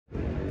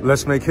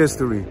Let's make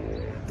history.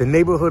 The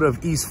neighborhood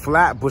of East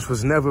Flatbush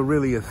was never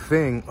really a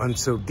thing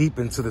until deep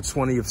into the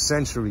 20th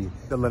century.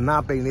 The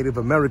Lenape Native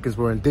Americans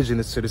were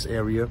indigenous to this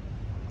area,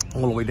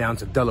 all the way down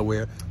to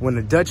Delaware. When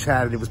the Dutch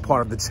had it, it was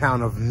part of the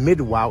town of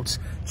Midwoud.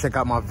 Check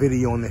out my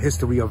video on the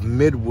history of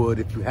Midwood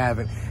if you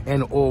haven't,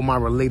 and all my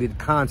related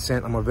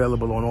content. I'm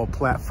available on all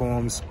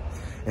platforms.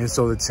 And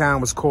so the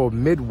town was called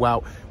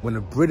Midwoud. When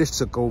the British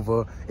took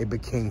over, it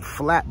became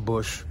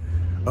Flatbush.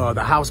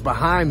 The house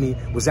behind me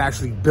was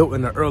actually built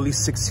in the early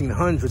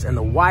 1600s, and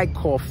the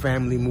Wyckoff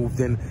family moved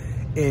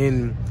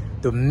in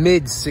the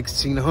mid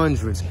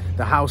 1600s.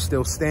 The house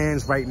still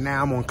stands right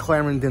now. I'm on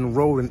Clarendon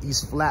Road in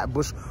East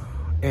Flatbush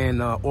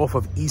and off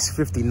of East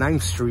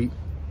 59th Street.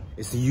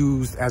 It's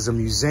used as a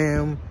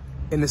museum.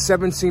 In the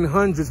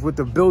 1700s, with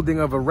the building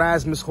of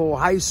Erasmus Hall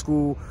High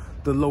School,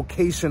 the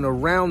location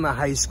around the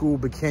high school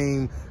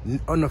became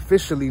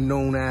unofficially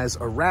known as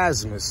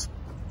Erasmus.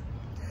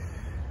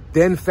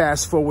 Then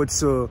fast forward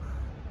to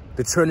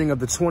the turning of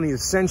the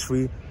 20th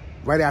century,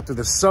 right after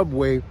the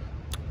subway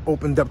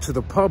opened up to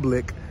the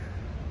public,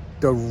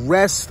 the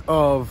rest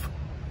of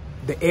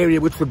the area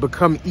which would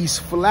become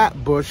East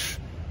Flatbush,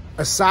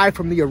 aside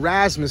from the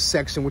Erasmus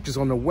section, which is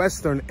on the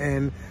western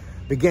end,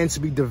 began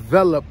to be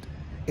developed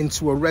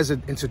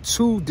into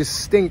two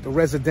distinct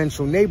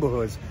residential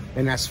neighborhoods,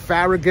 and that's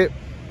Farragut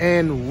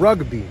and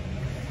Rugby.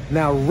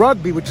 Now,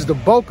 Rugby, which is the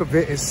bulk of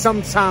it, is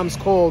sometimes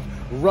called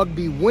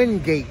Rugby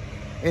Wingate,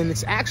 and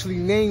it's actually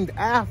named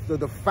after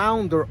the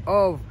founder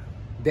of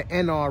the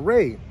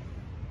NRA.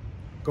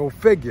 Go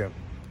figure.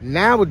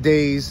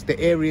 Nowadays, the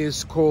area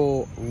is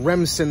called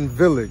Remsen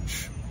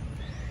Village.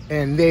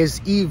 And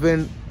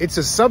it's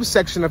a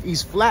subsection of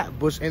East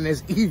Flatbush, and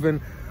there's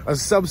even a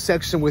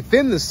subsection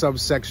within the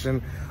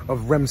subsection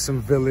of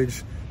Remsen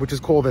Village, which is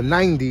called the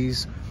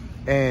 90s.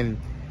 And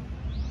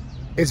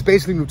it's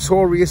basically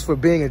notorious for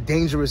being a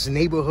dangerous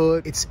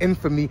neighborhood. Its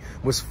infamy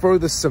was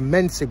further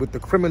cemented with the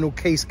criminal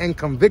case and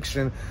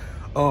conviction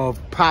of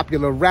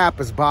popular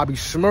rappers Bobby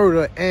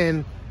Shmurda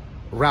and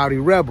Rowdy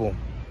Rebel.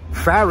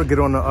 Farragut,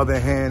 on the other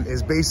hand,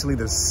 is basically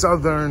the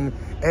southern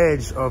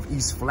edge of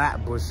East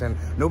Flatbush, and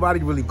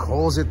nobody really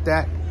calls it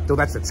that, though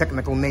that's the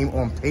technical name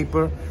on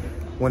paper.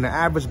 When the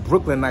average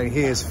Brooklynite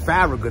hears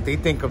Farragut, they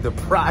think of the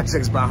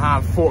projects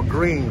behind Fort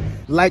Greene.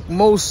 Like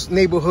most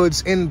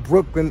neighborhoods in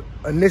Brooklyn,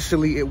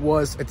 initially it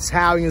was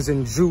Italians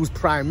and Jews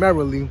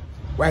primarily.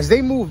 As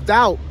they moved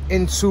out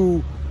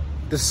into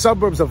the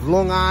suburbs of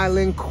Long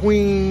Island,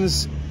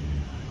 Queens,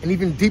 and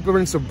even deeper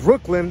into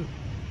Brooklyn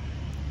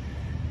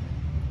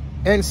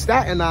and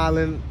Staten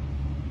Island,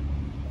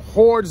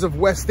 hordes of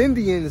West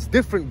Indians,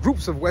 different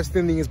groups of West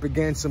Indians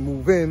began to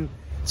move in.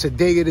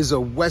 Today, it is a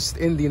West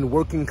Indian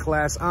working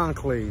class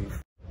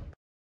enclave.